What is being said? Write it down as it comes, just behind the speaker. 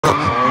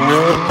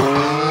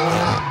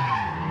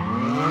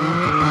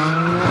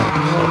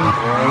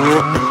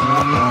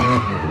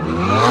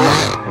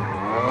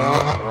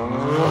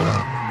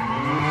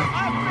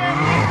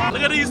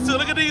Look at these two,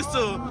 look at these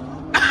two.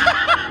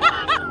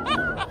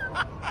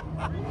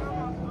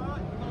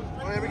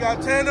 We got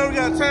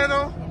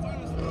Tano,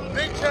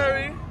 Big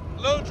Cherry,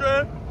 Lil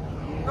Drip.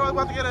 You know what's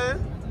about to get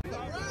in?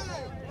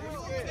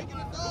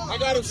 I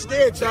got him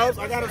scared, Charles.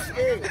 I got him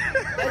scared.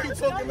 Don't be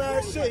talking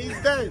mad shit.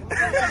 He's dead. He's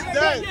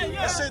dead.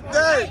 That shit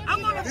dead.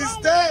 He's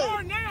dead.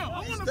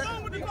 He's dead.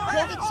 Go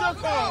get your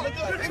car. Look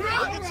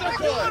at your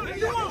car.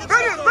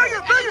 Bring it.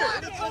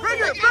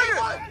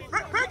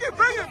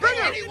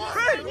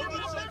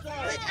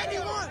 Pick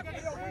anyone.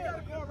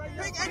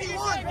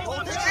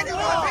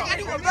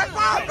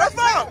 That's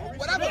fine.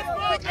 Whatever.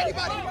 Pick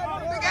anybody.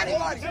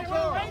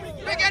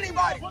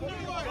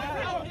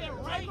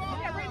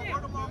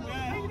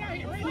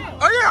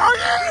 Oh yeah!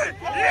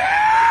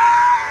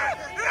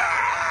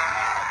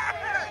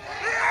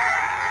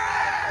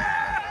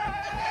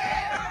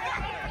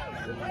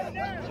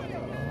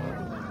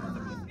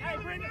 Hey,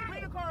 bring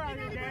the car out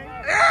here, gang.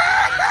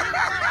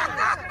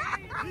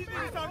 These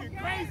niggas talking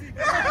crazy,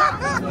 bro.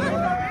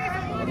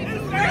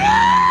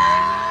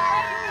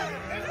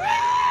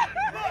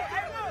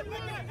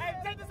 Look, hey,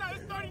 check this out.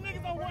 It's 30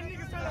 niggas on one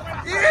nigga trying to race.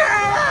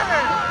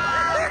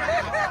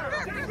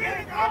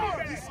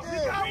 He's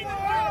scared.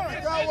 You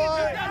got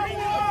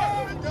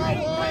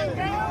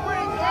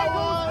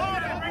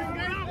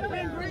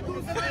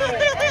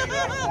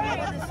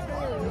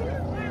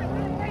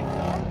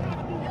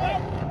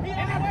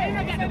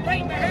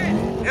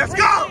Let's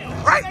go!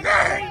 Right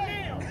there!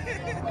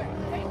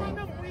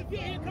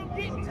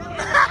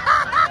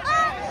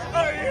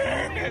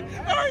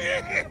 Oh yeah!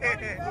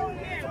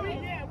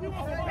 We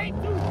want to take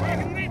two,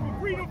 for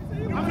freedom.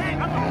 I'm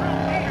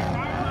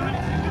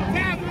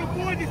tired of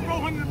avoid this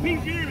 400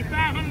 apiece year and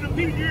 500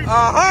 apiece year.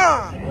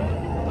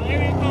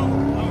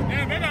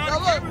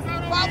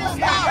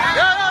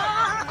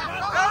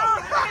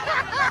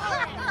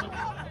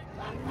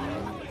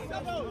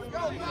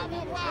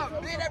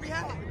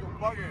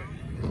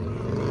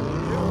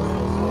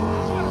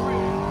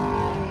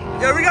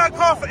 Yeah, we got a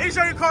call for each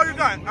other call you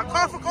got. A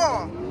call for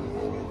call.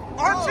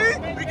 Archie,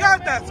 we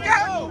got that.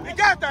 Scat, we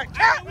got that.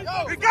 Cat, we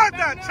got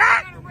that.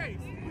 Chat.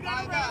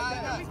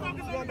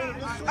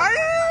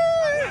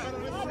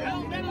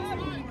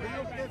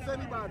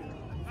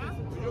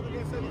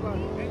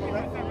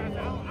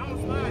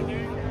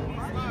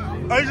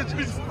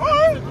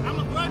 I'm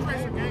a blood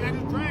racer, gang. I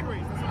just drag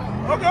race.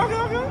 Okay.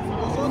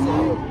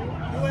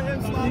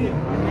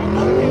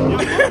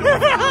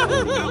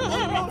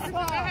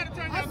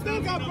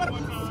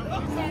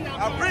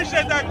 I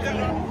appreciate that.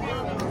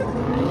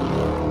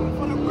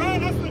 For the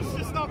brand, that's when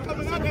shit start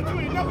coming out that you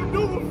ain't never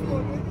knew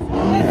before.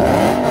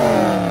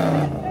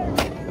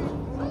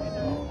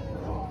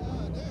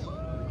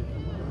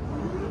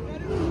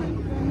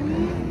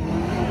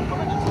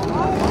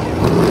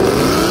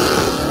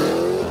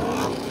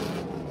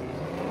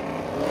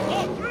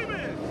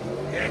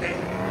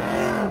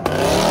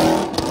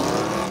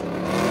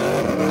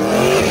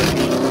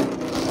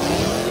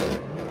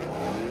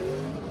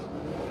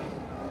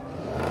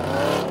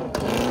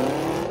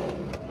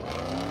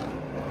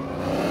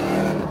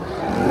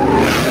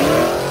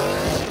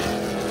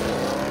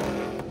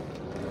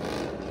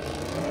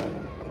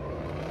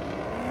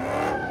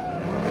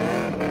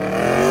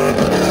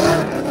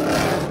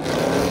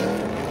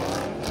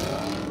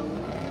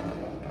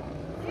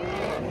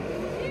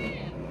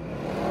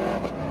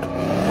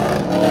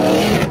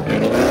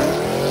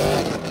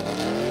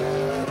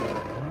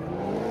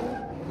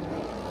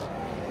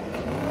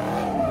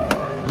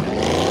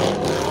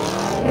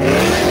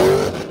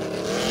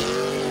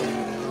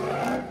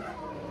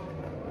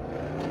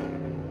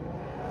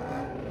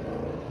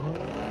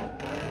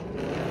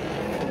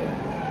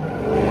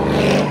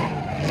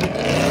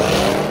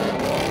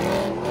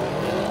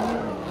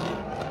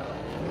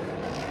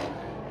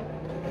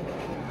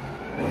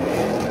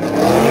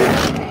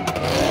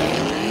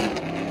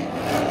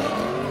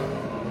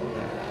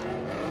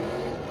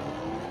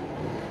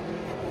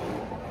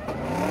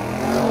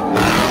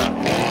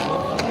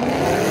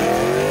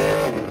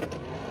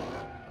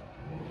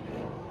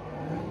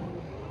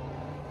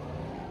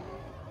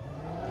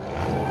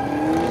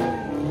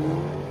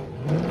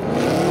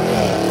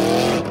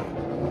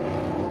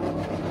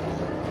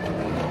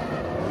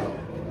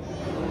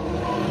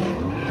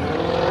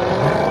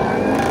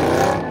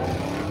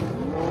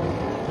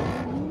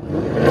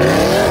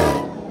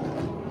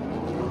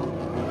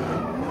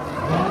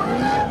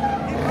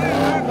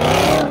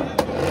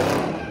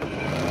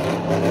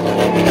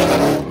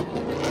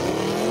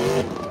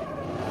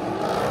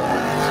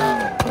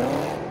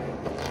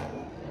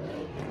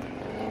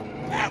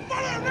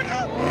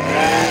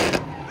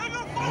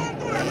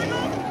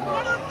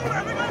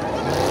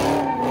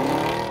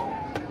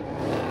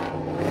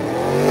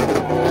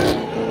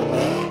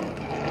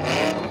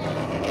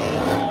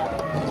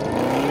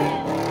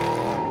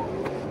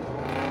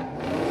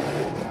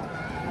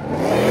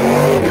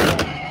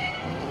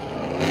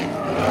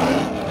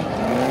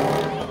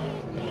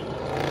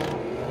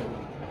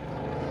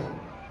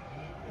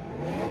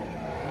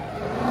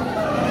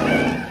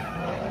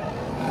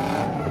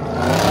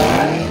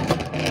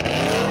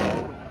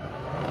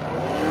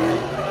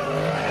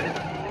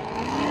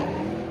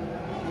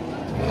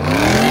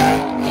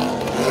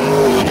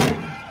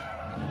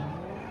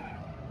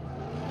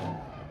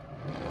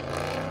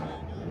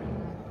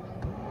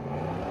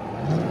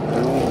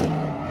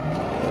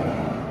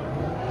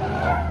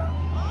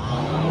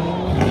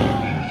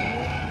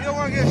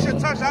 shit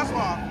touch, that's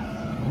why.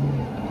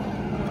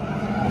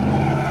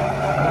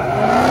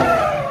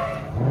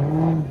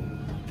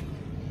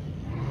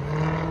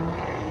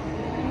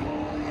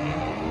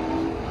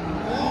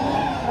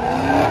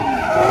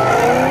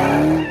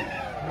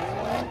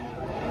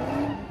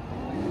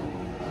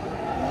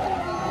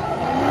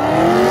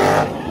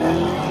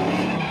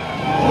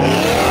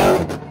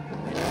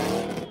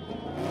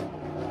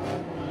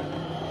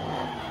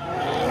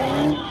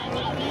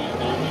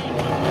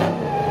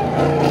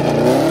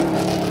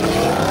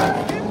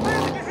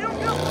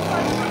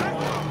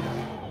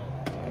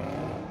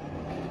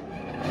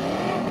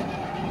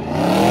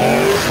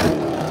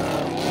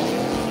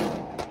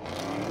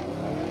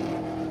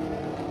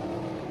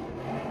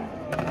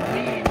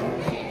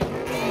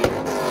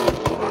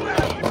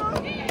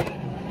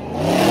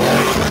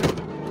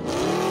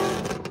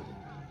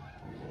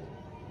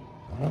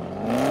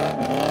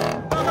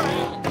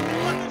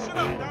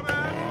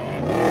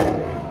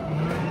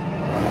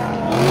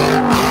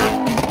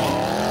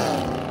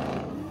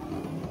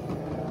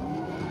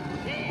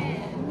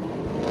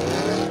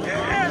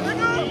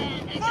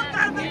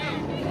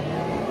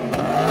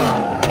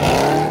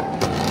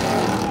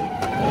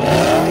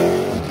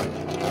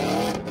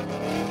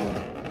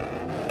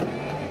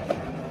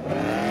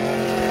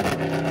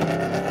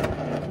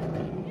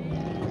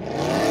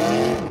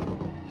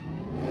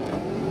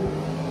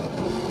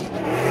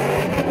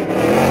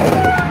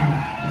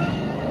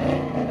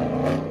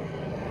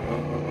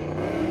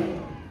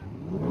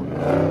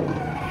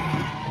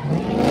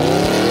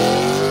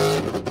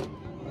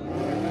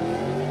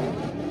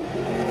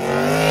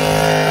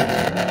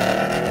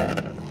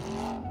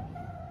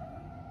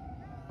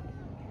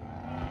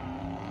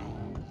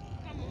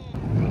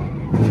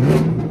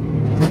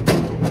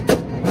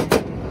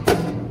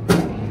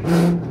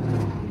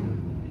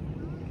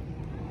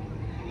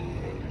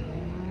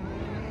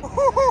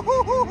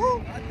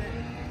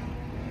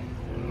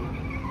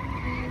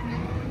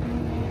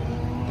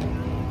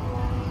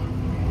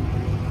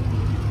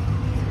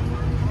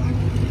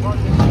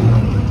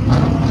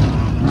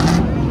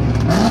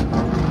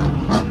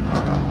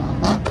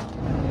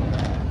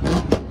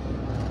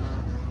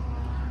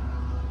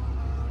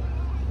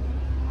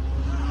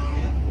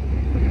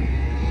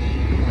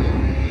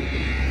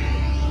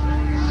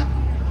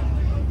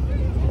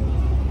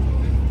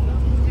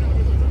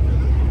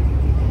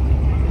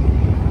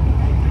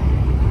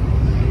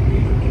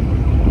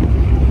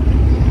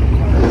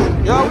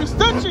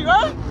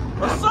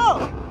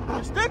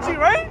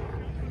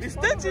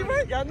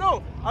 Yeah, I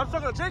know. I was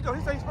talking to Jacob.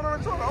 He said he's spinning on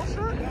the tour. Oh, shit.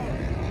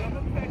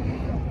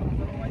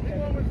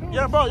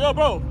 Yeah,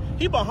 bro.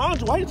 He behind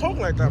you. Why you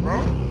talking like that,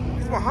 bro?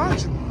 He's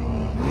behind you.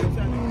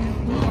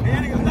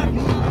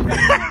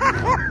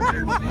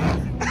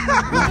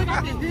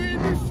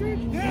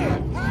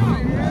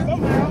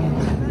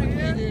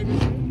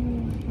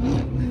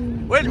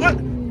 Wait, what?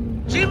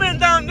 G-Man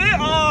down there?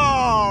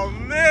 Oh,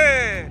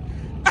 man.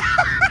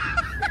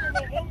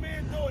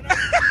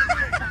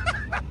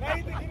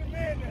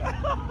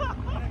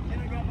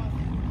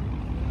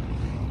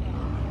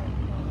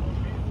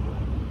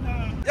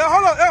 Yo,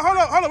 hold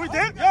on. We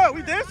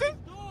dancing?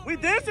 We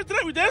dancing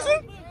today? We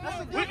dancing?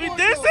 We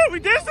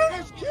dancing?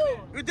 It's cute.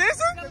 We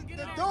dancing?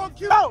 The dog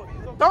cute.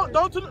 No,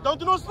 don't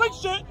do no slick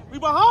shit. We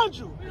behind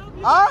you.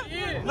 Huh?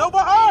 No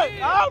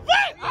behind. I'll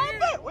bet.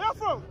 Where you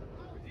from?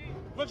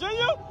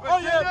 Virginia? Oh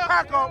yeah,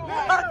 pack up.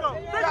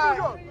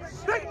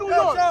 Big New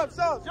York.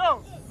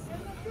 Yo.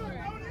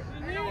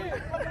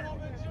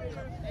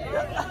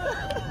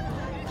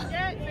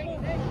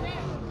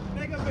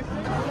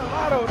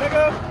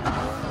 Nigga.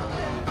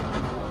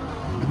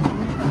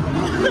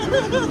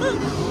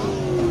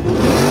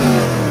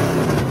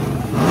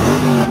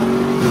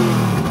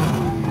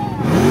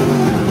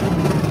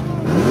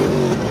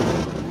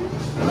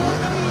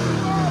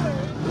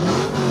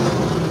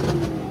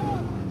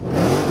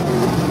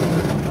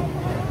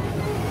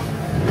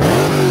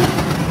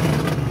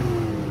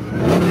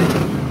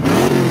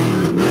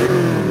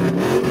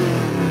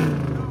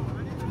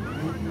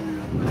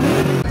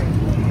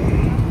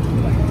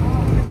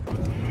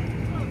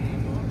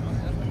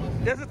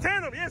 There's a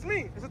tandem. Yeah, it's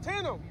me. It's a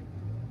tandem.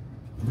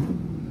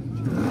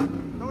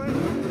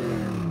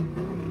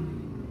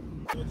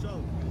 Good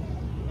job.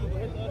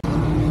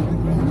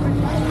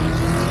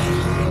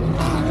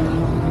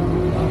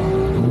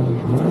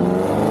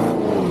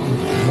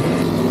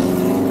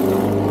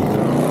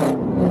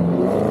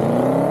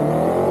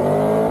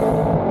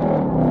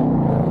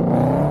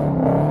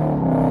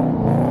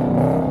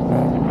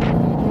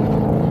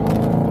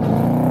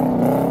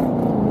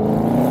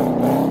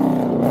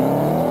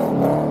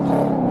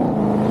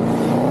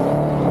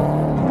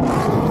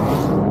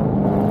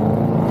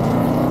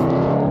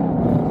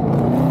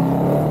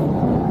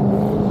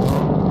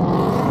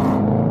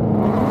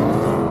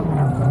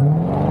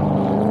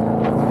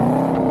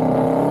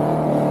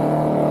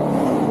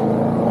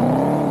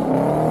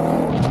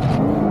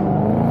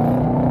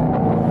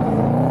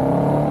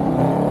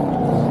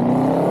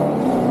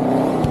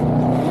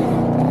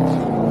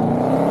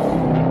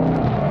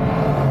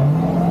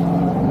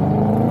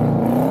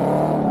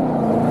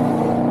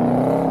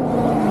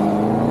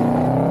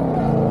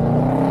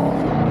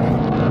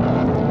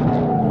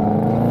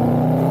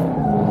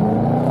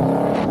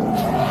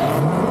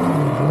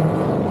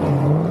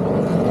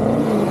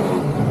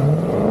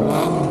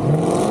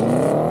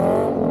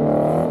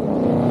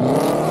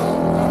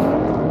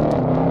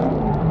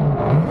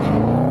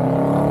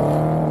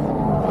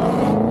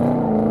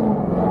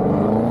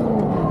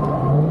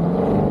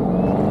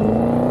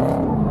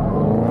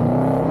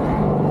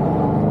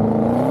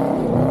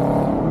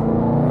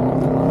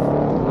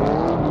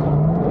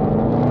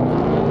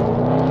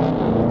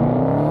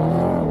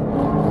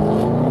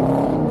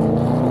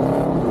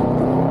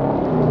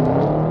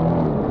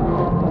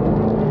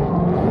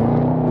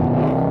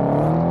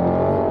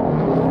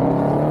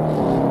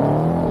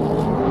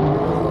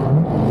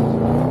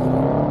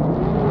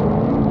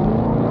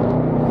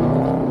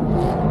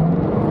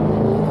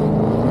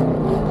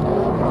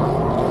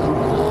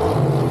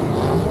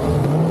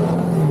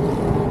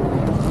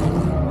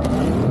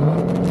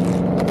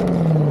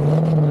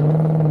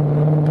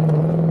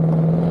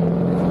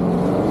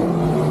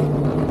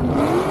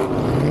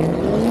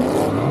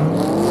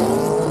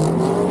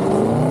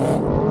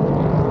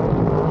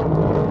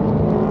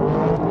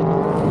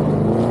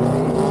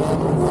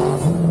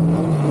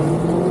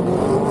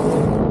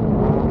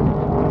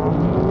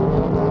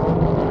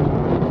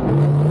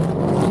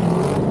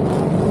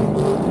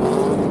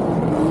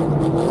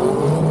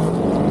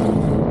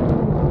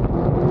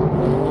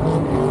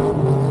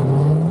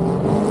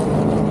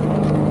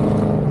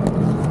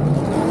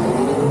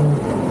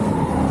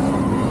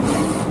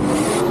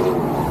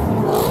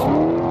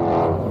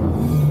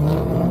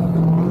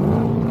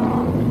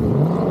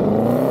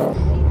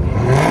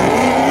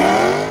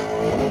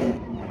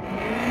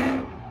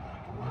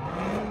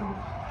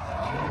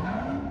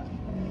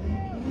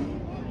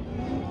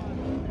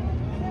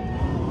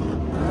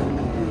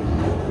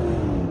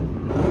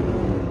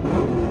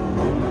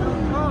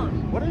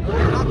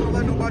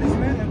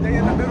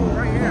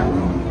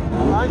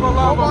 gonna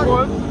lie, my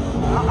boys.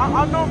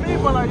 I know me,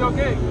 but like, yo,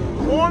 gang,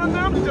 4 of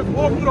them just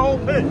walk through the whole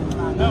pit.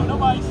 No,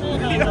 nobody said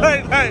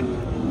that. Like,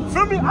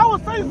 feel me? I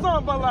would say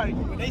something, but like. You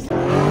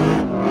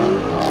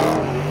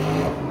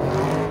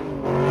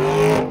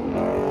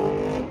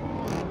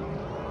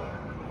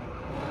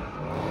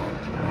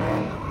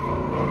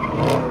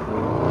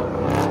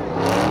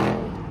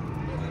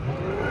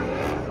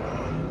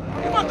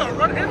about to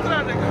run into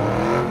that nigga.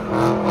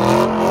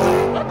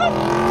 What the?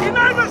 He's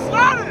not even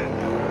sliding.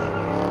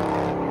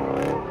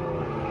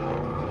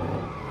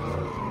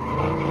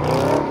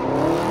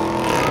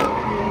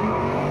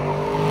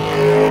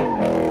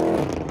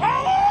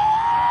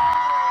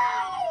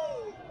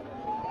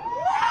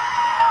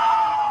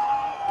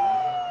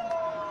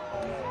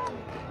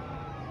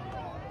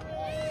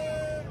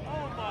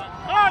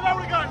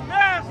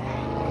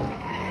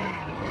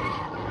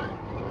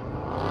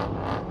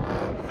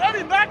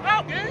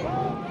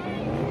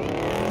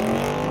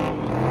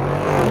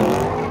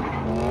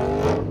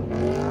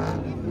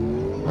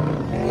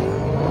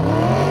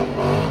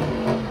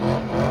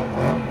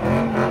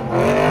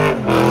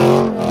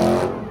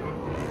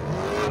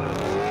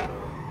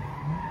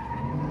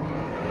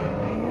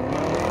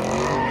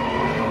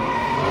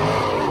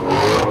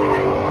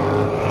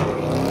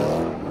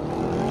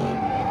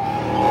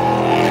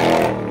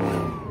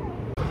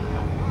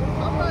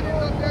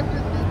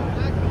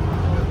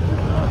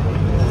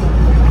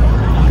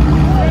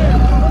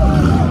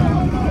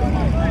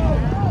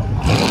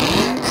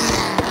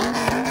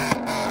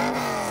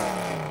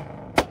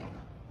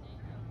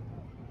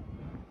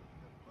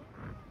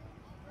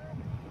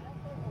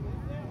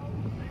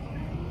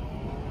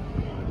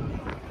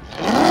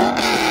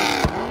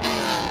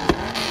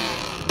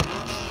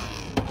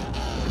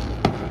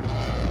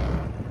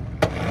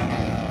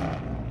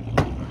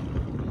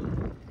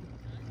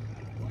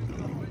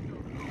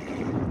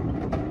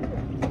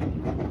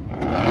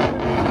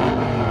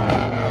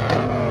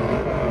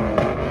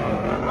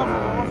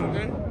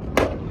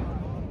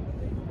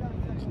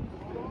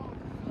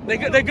 They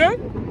good? They good?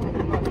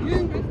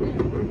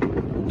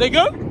 They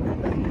good?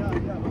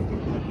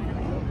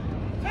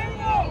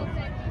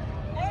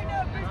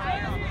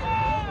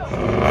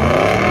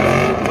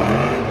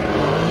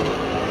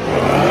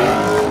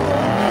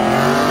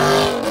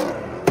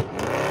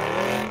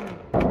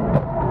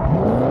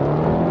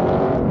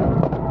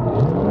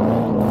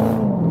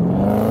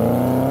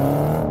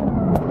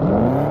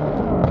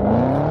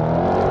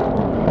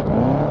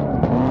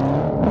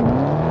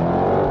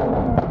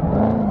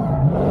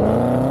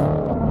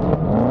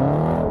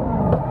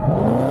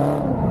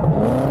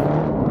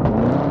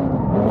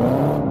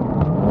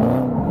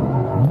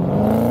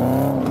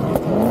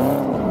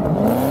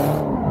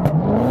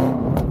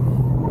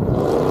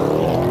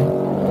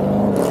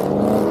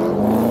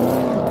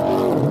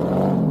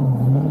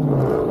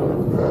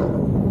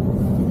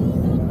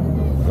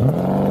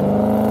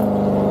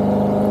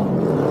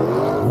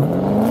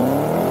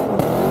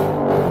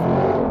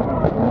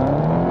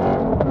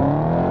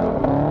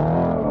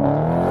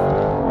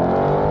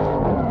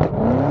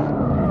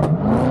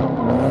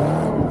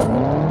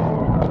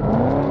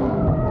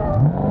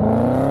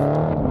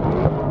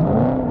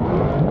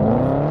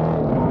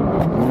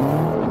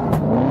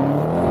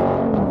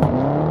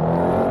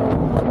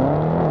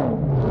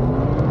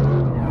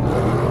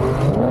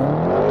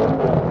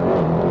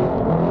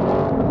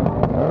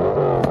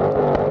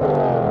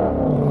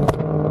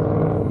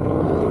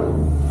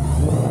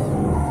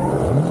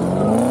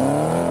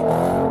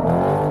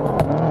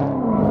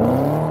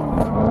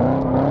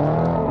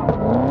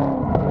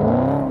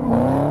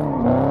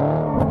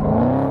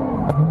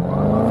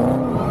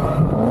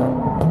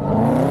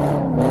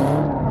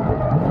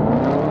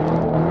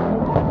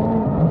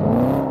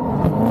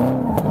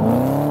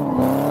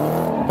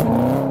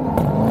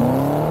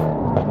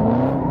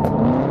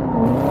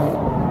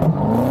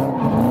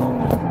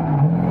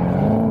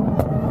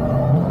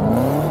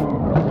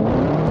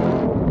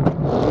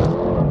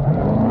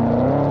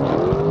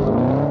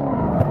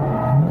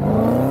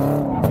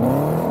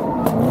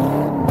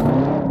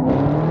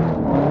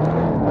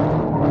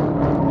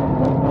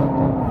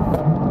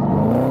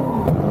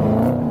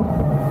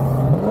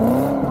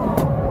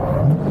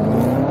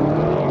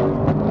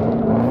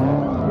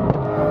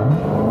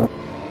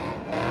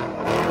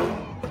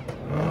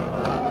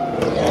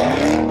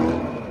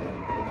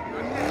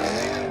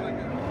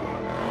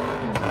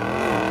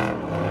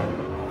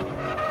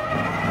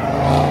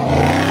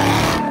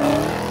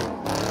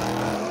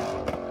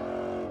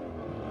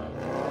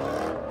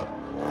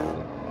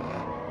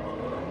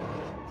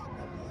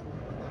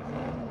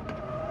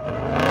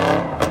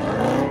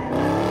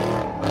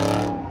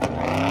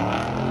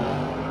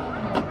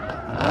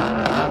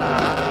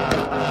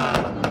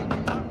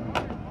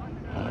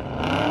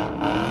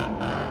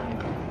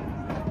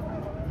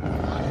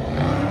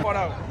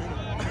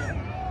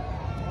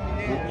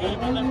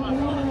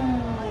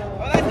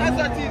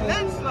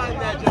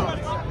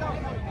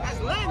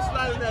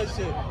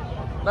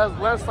 That's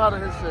left side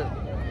of his shit.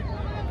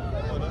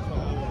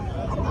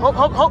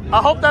 I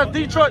hope that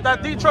Detroit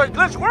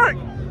glitch worked.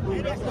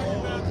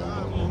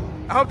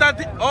 I hope that.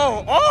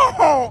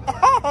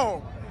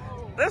 Oh!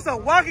 That's a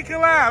walkie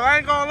collab. I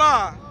ain't gonna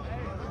lie.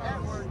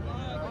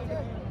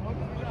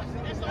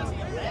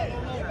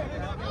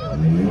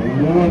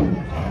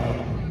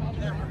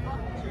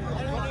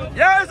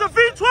 Yeah, it's a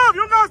V12.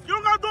 You don't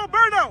gotta do a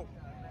burnout.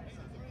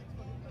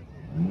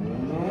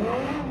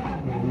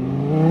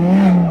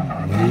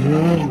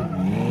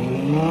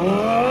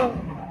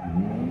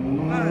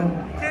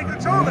 You can't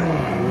control it.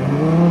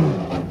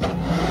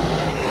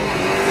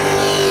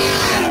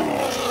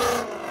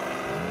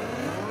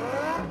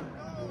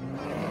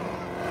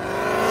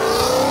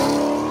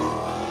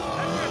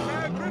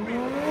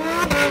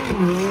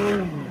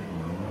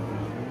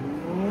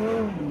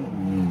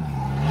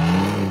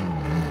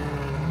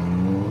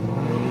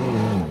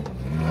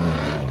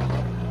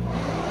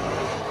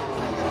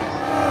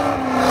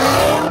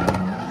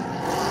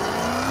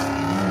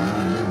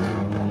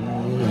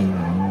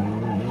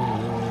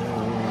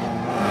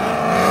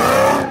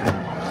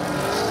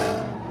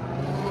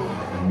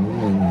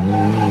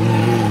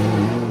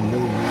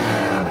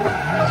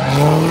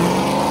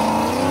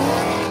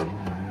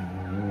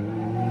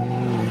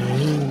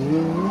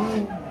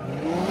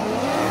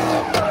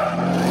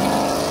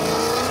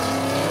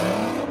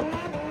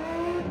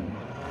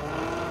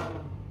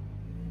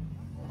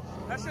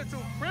 That shit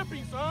too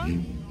crippy,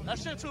 son. That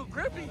shit too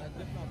crippy.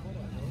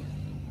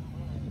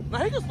 Now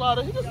he can slide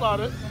it. He can slide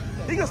it.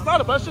 He can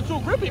slide it, but that shit too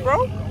grippy,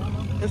 bro.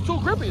 It's too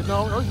grippy.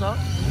 No, it's not.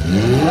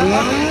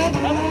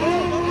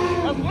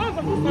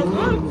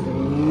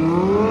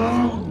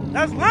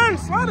 That's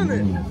lens sliding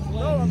it.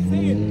 No, I'm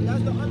saying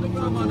that's the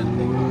underground on the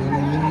thing.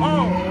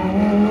 Oh.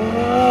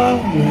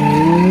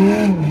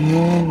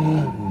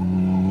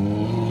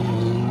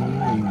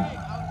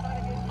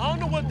 I don't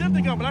know what dip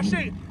they got, but that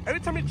shit,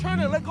 every time you turn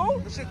it and let go,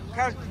 the shit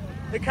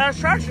it carries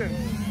traction.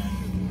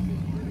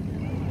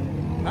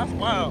 That's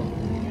wild.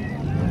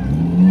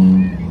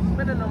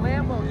 Spinning the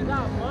Lambo, you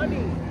got money.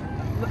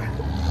 You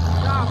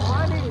got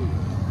money.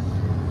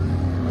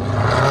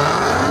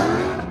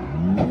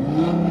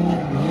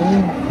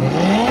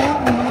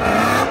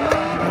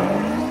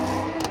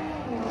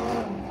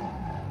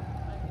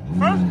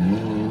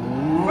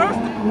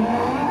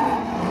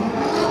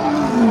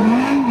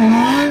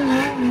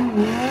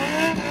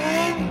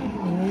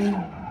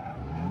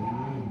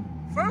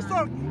 First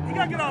off, you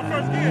gotta get out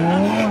first gear.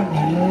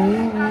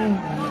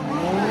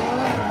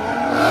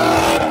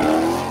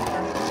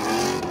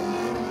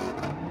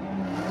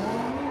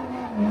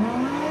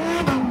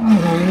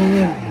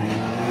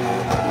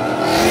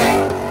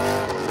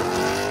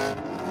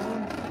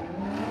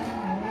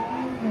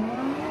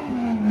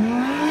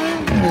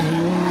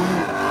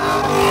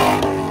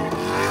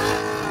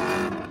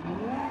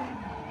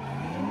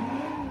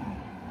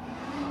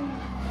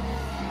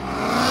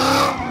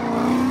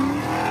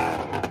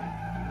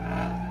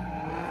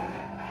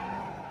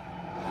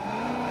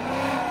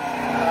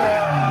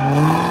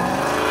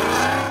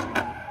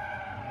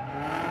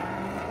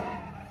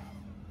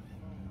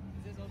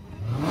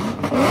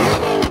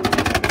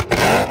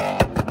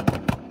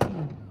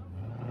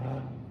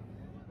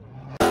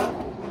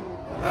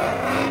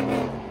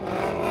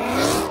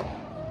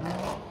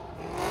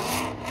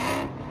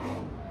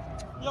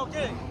 Yo,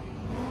 gang.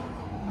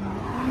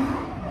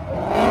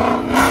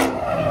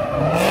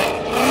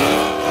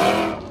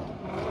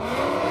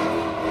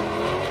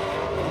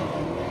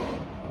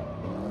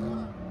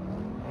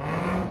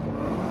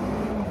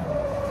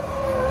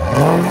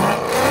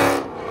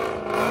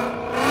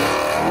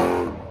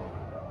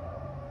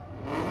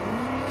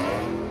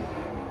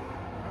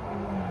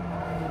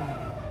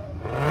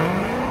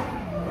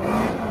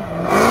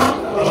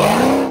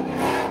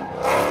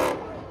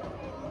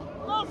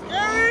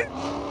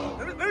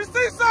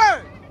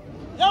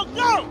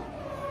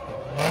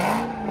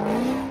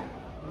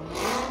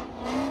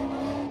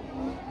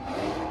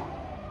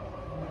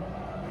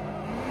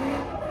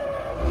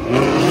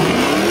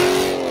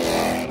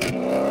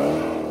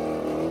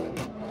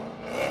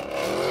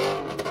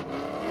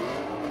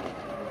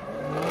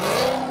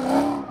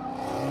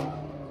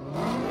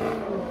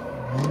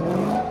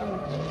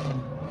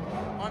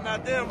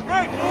 Damn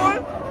right, boy.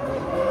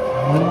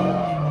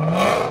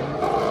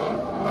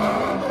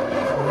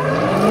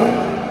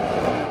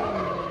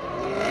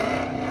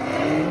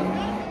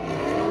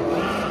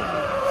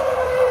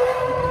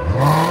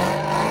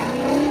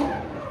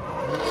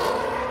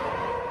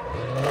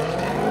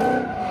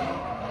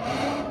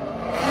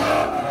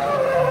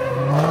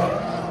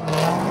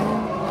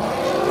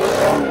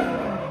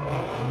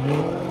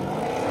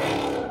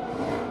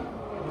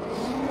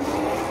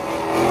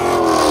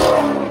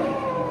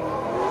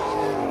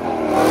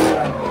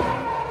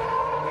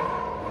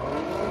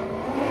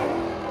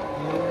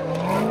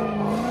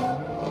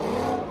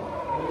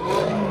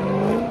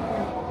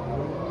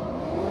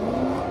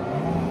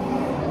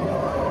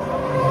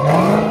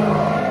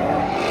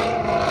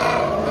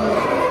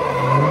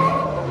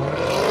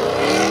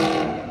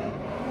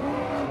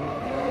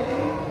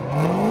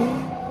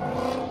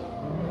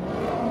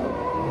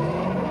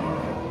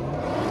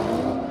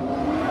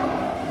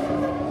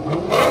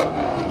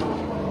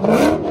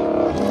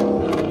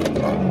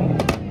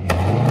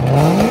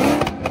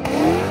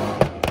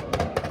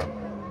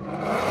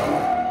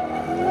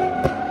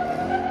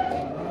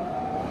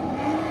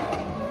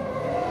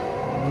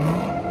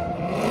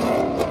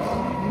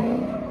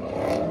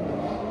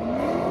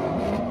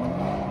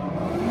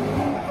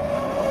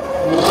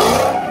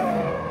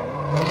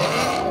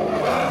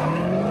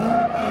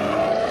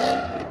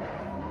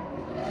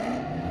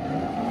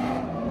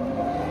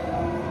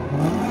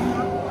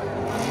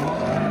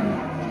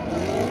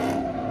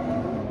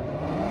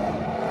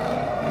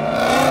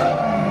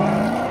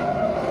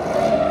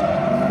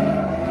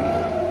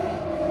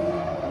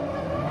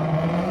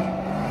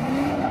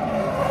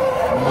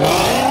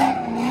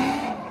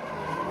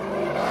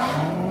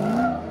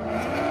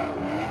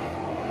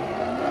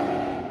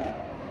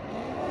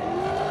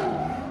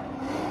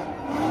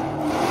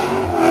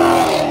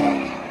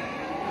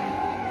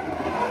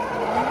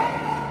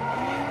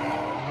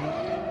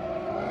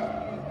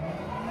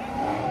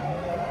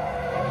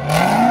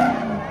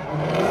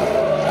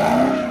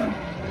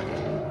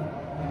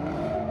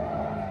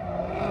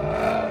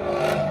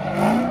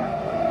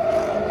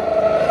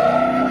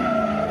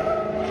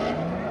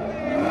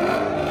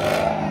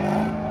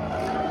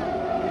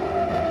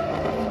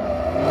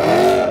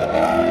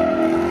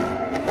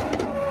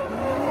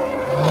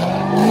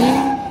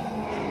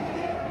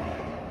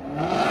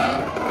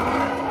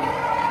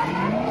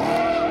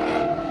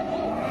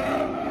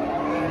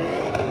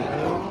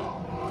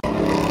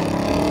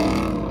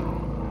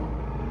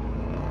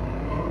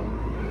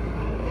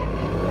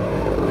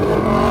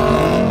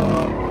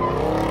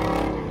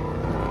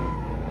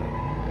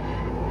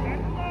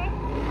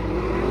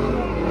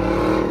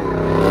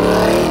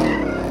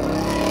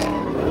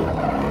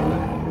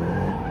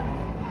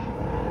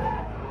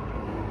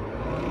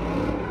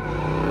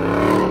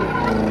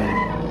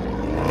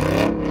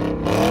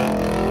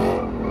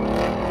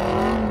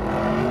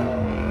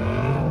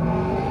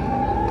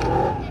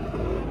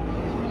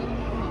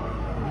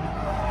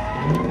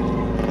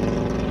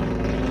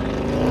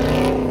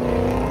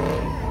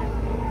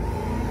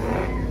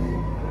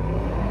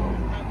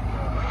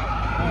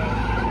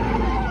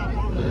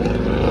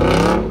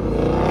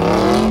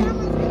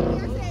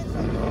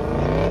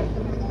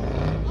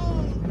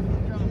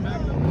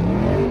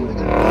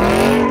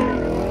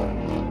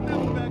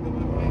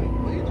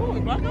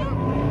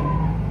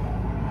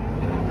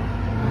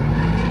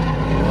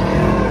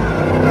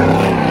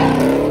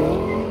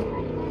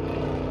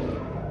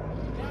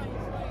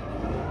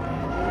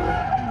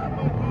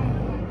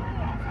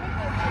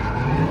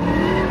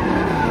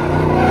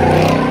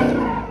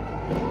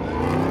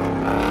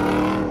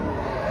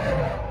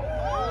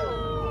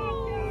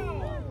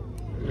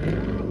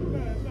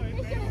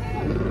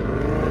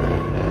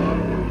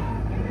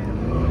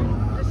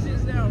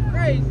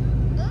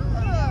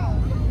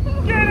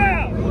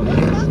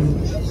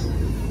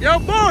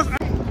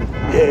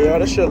 Yeah, y'all,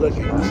 this shit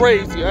looking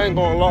crazy. I ain't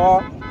gonna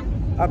lie.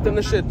 I think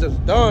this shit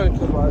just done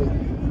because, like,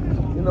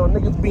 you know,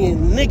 niggas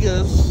being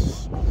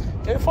niggas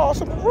and follow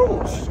some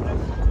rules.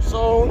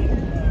 So,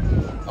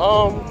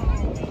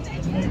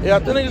 yeah, I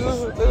think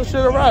this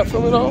shit a wrap,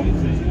 so, you know.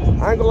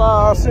 I ain't gonna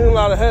lie, I've seen a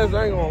lot of heads,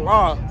 I ain't gonna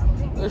lie.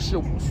 This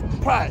shit was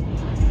packed.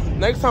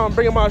 Next time I'm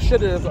bringing my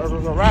shit, it's a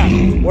wrap.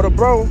 With a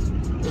bro,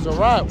 it's a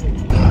wrap.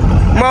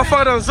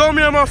 Motherfucker done zone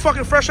me in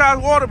motherfucking fresh ass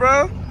water,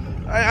 bro.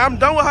 I'm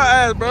done with her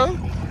ass, bro.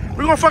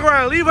 We gonna fuck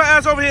around and leave her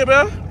ass over here,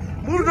 bro.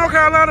 Move to North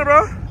Carolina,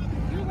 bro.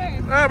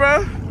 Alright,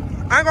 bro.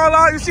 I ain't gonna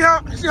lie, you see how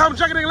I'm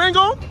checking the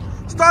lingo?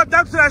 Start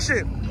depth to that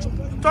shit.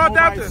 Start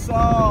depth to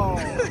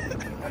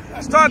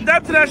Start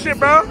depth to that shit,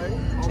 bro.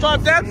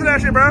 Start depth to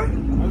that shit, bro.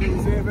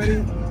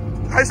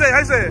 How you say it? How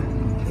you say it?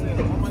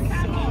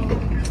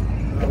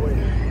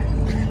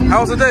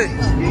 How was the day?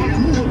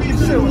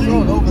 Shit was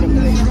all over the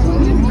place.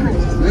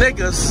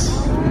 Niggas.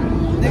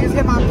 Niggas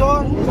hit my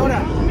door. Show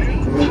that.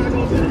 You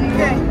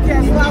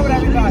can't fly with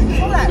everybody.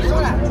 Show that.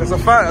 That's a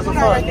fact. That's a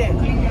fact. Right there.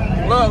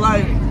 Look,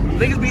 like,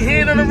 niggas be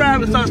hitting on the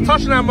rap and starts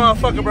touching that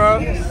motherfucker, bro.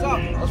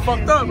 That's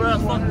fucked up, bro.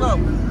 That's fucked up.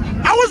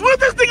 I was with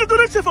this nigga do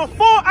this shit for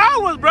 4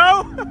 hours,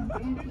 bro.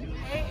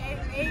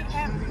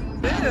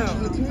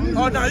 Damn.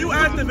 Oh, no, you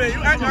active, man.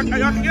 Y'all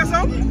can get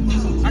some?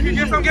 I can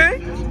get some,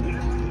 gang?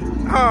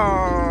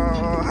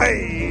 Oh,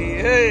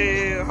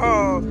 hey,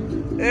 oh,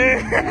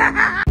 hey.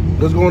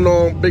 What's going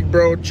on, big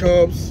bro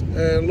Chubbs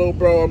and little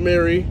bro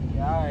Amiri?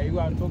 Yeah, all right, you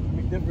gotta talk to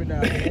me different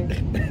now,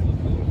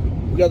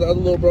 man. We got the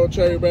other little bro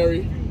Cherry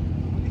Berry.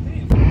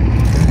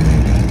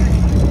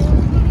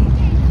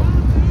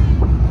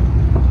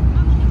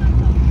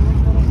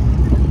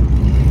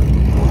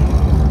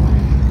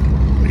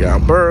 We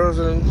got Buurlz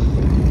and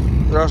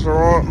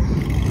restaurant.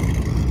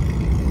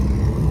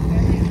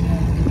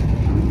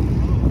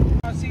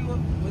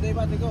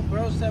 About to go,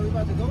 bro. Said we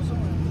about to go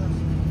somewhere.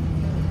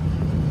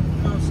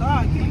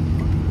 Outside, King.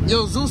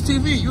 Yo, Zeus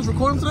TV, you was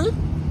recording today?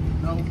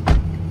 No.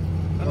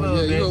 Oh,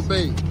 yeah, you go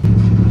bait.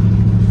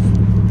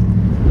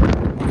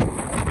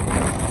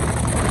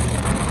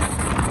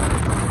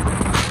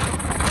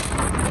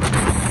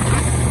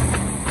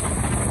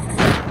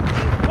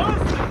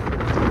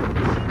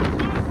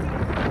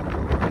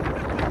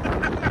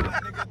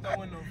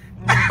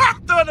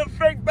 Throwing the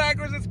fake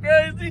backwards is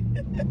crazy.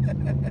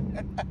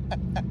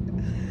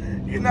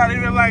 You're not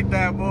even like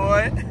that,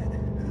 boy.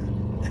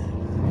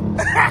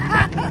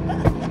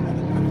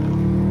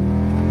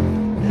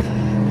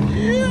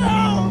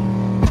 Yeah.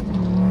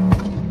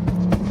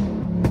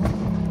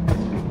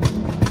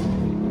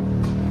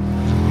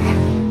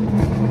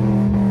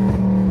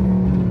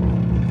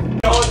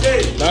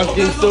 That's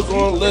getting stuck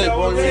on lit,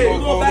 boy. We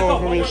ain't gonna go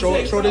on for me. Show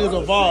niggas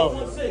a vibe.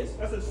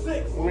 That's a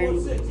 6. I mean,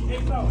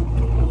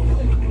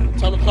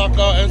 time to clock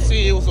out and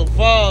see it was a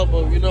vibe,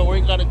 but you know, where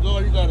you gotta go,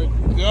 you gotta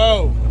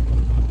go.